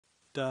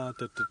Da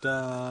da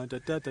da da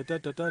da da da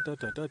da da da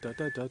da da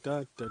da da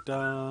da da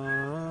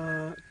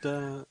da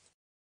da.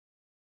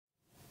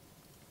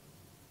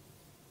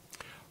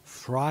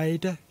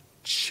 Fried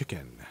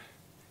chicken.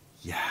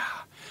 Yeah.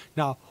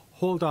 Now,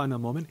 hold on a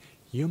moment.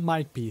 You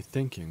might be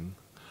thinking,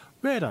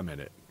 wait a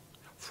minute.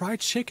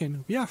 Fried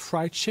chicken? We have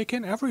fried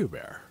chicken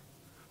everywhere.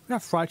 We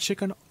have fried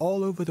chicken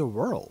all over the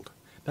world.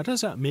 That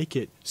doesn't make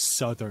it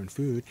Southern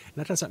food. And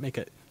that doesn't make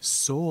it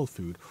soul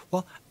food.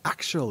 Well,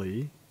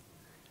 actually,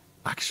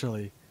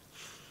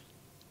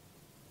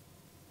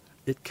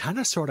 it kind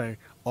of sort of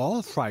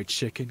all fried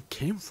chicken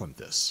came from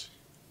this.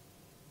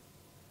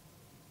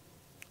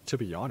 To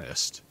be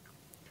honest,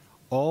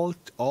 all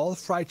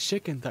fried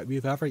chicken that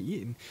we've ever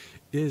eaten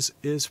is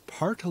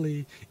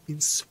partly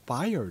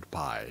inspired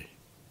by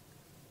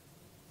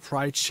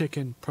fried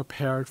chicken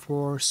prepared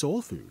for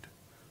soul food.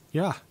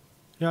 Yeah,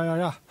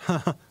 yeah,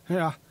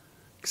 yeah,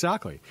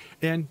 exactly.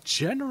 And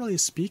generally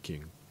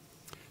speaking,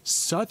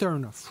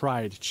 Southern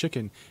fried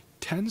chicken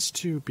tends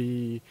to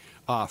be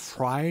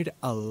fried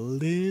a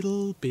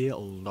little bit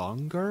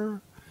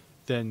longer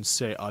than,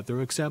 say, other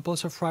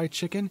examples of fried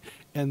chicken,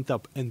 and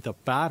the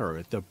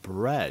batter, the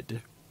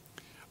bread,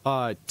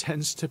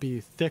 tends to be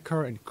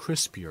thicker and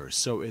crispier.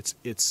 So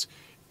it's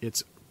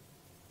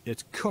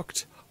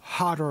cooked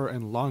hotter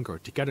and longer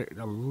to get a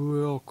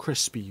real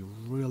crispy,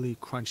 really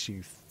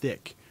crunchy,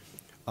 thick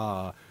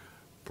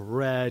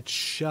bread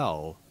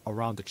shell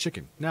around the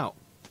chicken. Now,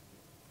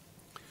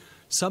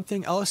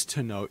 something else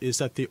to note is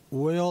that the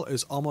oil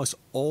is almost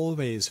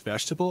always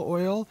vegetable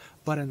oil,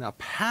 but in the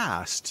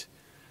past,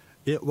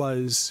 it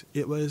was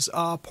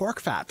pork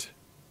fat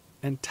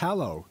and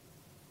tallow.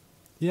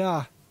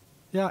 Yeah,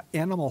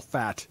 animal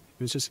fat.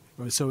 It was just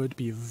so it'd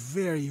be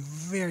very,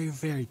 very,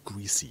 very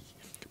greasy,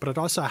 but it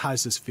also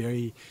has this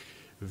very,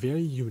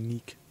 very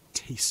unique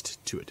taste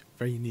to it.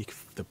 Very unique.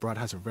 The bread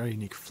has a very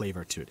unique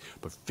flavor to it,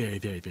 but very,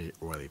 very, very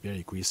oily,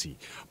 very greasy.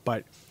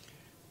 But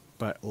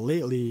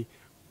lately,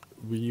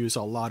 we use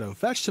a lot of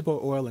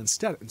vegetable oil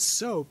instead, and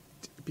so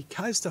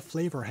because the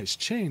flavor has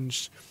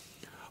changed,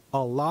 a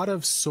lot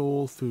of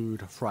soul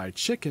food fried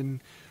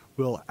chicken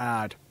will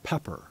add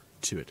pepper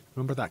to it.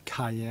 Remember that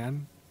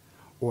cayenne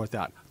or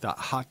that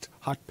hot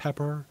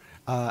pepper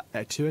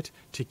to it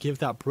to give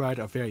that bread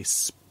a very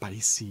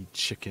spicy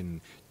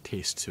chicken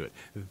taste to it.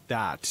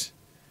 That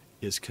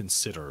is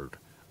considered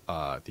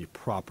the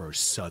proper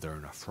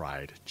Southern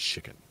fried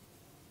chicken.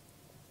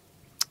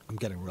 I'm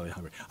getting really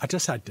hungry. I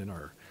just had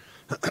dinner.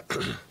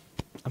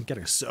 I'm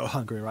getting so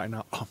hungry right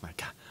now. Oh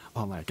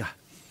my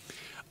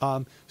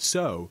god.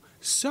 So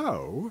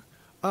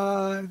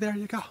there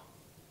you go.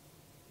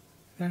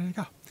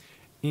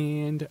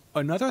 And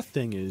another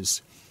thing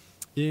is,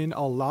 in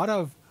a lot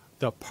of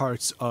the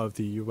parts of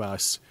the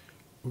U.S.,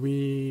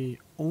 we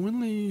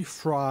only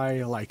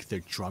fry like the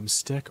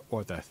drumstick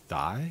or the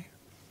thigh.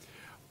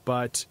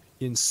 But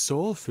in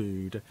soul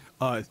food,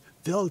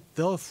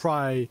 they'll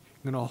fry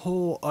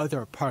whole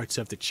other parts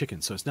of the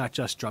chicken. So it's not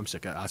just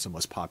drumstick as the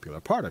most popular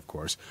part, of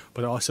course,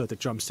 but also the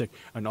drumstick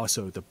and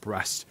also the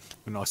breast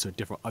and also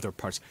different other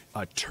parts.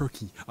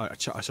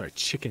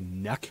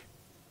 Chicken neck,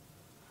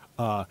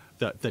 the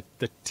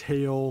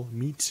tail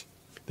meat,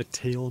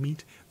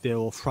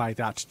 they'll fry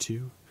that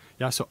too.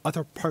 Yeah, so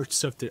other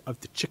parts of the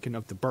chicken,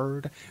 of the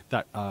bird,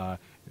 that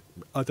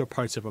other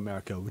parts of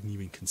America wouldn't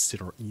even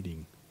consider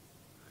eating.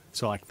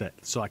 So like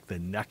the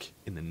neck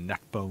and the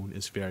neck bone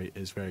is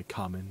very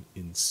common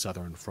in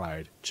Southern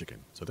fried chicken.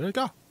 So there you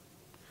go.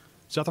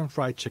 Southern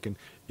fried chicken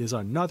is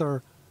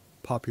another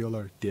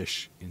popular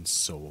dish in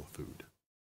soul food.